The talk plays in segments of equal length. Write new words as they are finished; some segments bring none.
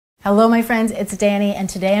Hello my friends, it's Danny, and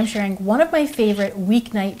today I'm sharing one of my favorite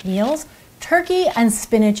weeknight meals, turkey and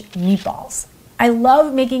spinach meatballs. I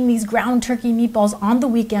love making these ground turkey meatballs on the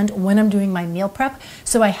weekend when I'm doing my meal prep,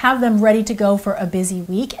 so I have them ready to go for a busy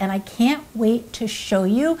week, and I can't wait to show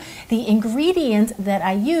you the ingredients that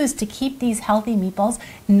I use to keep these healthy meatballs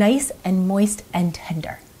nice and moist and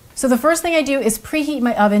tender. So the first thing I do is preheat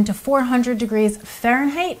my oven to 400 degrees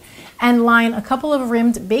Fahrenheit and line a couple of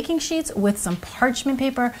rimmed baking sheets with some parchment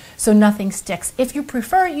paper so nothing sticks. If you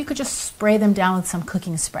prefer, you could just spray them down with some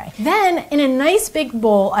cooking spray. Then in a nice big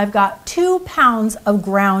bowl, I've got 2 pounds of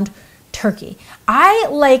ground turkey. I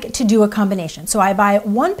like to do a combination. So I buy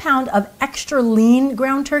 1 pound of extra lean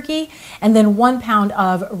ground turkey and then 1 pound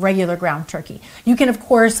of regular ground turkey. You can of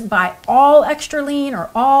course buy all extra lean or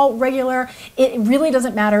all regular. It really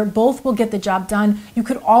doesn't matter. Both will get the job done. You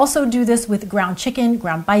could also do this with ground chicken,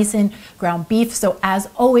 ground bison, ground beef. So as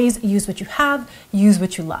always, use what you have, use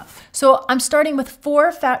what you love. So I'm starting with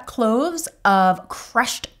 4 fat cloves of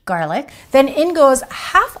crushed garlic. Then in goes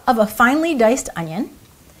half of a finely diced onion,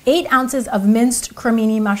 8 ounces of minced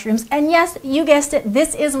cremini mushrooms. And yes, you guessed it,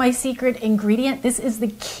 this is my secret ingredient. This is the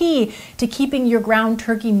key to keeping your ground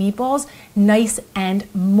turkey meatballs nice and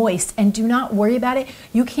moist. And do not worry about it.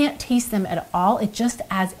 You can't taste them at all. It just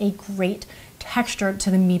adds a great texture to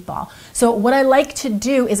the meatball. So what I like to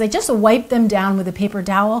do is I just wipe them down with a paper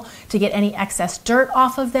towel to get any excess dirt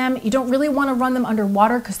off of them. You don't really want to run them under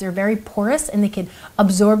water because they're very porous and they can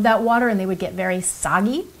absorb that water and they would get very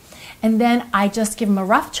soggy. And then I just give them a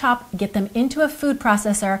rough chop, get them into a food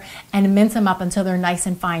processor, and mince them up until they're nice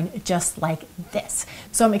and fine, just like this.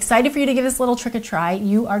 So I'm excited for you to give this little trick a try.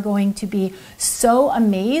 You are going to be so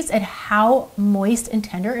amazed at how moist and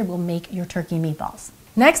tender it will make your turkey meatballs.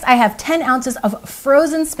 Next, I have 10 ounces of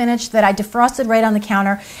frozen spinach that I defrosted right on the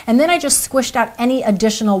counter, and then I just squished out any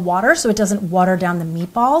additional water so it doesn't water down the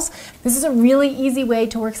meatballs. This is a really easy way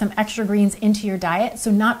to work some extra greens into your diet,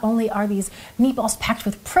 so not only are these meatballs packed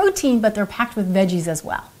with protein, but they're packed with veggies as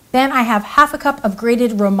well. Then I have half a cup of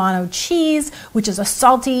grated Romano cheese, which is a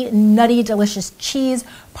salty, nutty, delicious cheese.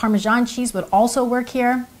 Parmesan cheese would also work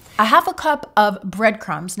here. A half a cup of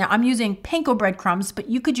breadcrumbs. Now I'm using panko breadcrumbs, but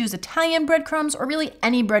you could use Italian breadcrumbs or really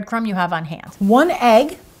any breadcrumb you have on hand. 1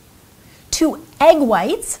 egg, 2 egg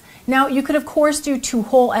whites. Now you could of course do 2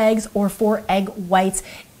 whole eggs or 4 egg whites.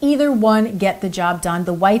 Either one get the job done.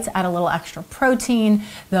 The whites add a little extra protein.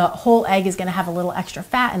 The whole egg is gonna have a little extra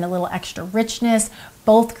fat and a little extra richness.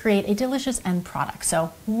 Both create a delicious end product.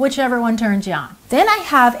 So whichever one turns you on. Then I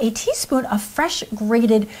have a teaspoon of fresh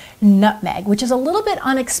grated nutmeg, which is a little bit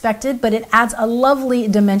unexpected, but it adds a lovely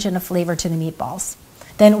dimension of flavor to the meatballs.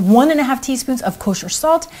 Then 1.5 teaspoons of kosher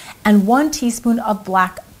salt and 1 teaspoon of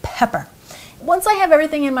black pepper. Once I have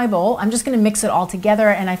everything in my bowl, I'm just going to mix it all together,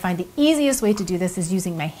 and I find the easiest way to do this is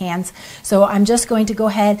using my hands. So I'm just going to go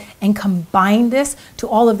ahead and combine this to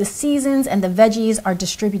all of the seasons, and the veggies are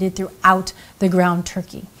distributed throughout the ground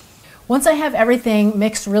turkey. Once I have everything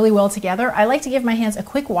mixed really well together, I like to give my hands a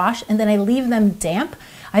quick wash and then I leave them damp.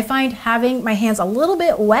 I find having my hands a little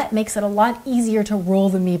bit wet makes it a lot easier to roll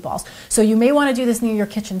the meatballs. So you may want to do this near your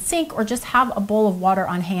kitchen sink or just have a bowl of water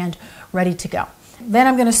on hand ready to go. Then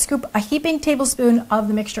I'm going to scoop a heaping tablespoon of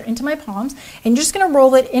the mixture into my palms and you're just going to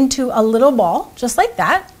roll it into a little ball, just like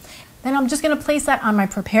that. Then I'm just going to place that on my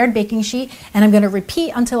prepared baking sheet and I'm going to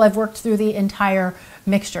repeat until I've worked through the entire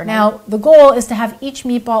mixture. Now, the goal is to have each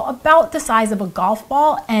meatball about the size of a golf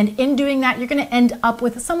ball, and in doing that, you're going to end up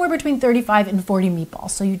with somewhere between 35 and 40 meatballs.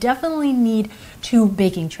 So you definitely need 2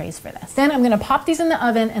 baking trays for this. Then I'm going to pop these in the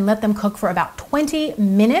oven and let them cook for about 20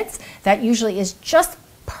 minutes. That usually is just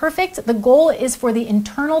perfect. The goal is for the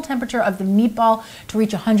internal temperature of the meatball to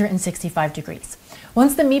reach 165 degrees.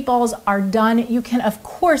 Once the meatballs are done, you can of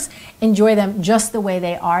course enjoy them just the way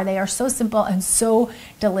they are. They are so simple and so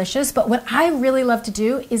delicious. But what I really love to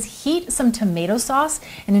do is heat some tomato sauce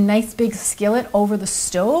in a nice big skillet over the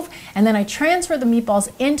stove. And then I transfer the meatballs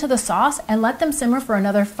into the sauce and let them simmer for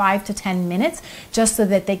another 5 to 10 minutes just so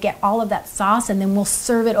that they get all of that sauce. And then we'll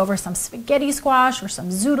serve it over some spaghetti squash or some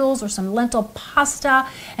zoodles or some lentil pasta.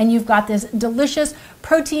 And you've got this delicious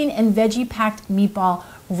protein and veggie packed meatball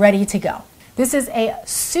ready to go. This is a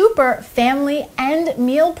super family and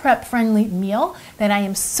meal prep friendly meal that I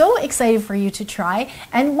am so excited for you to try.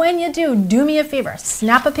 And when you do, do me a favor,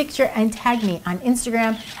 snap a picture and tag me on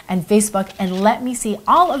Instagram and Facebook and let me see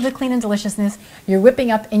all of the clean and deliciousness you're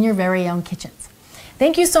whipping up in your very own kitchens.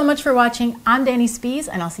 Thank you so much for watching. I'm Danny Spies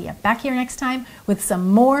and I'll see you back here next time with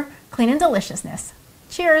some more clean and deliciousness.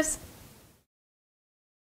 Cheers!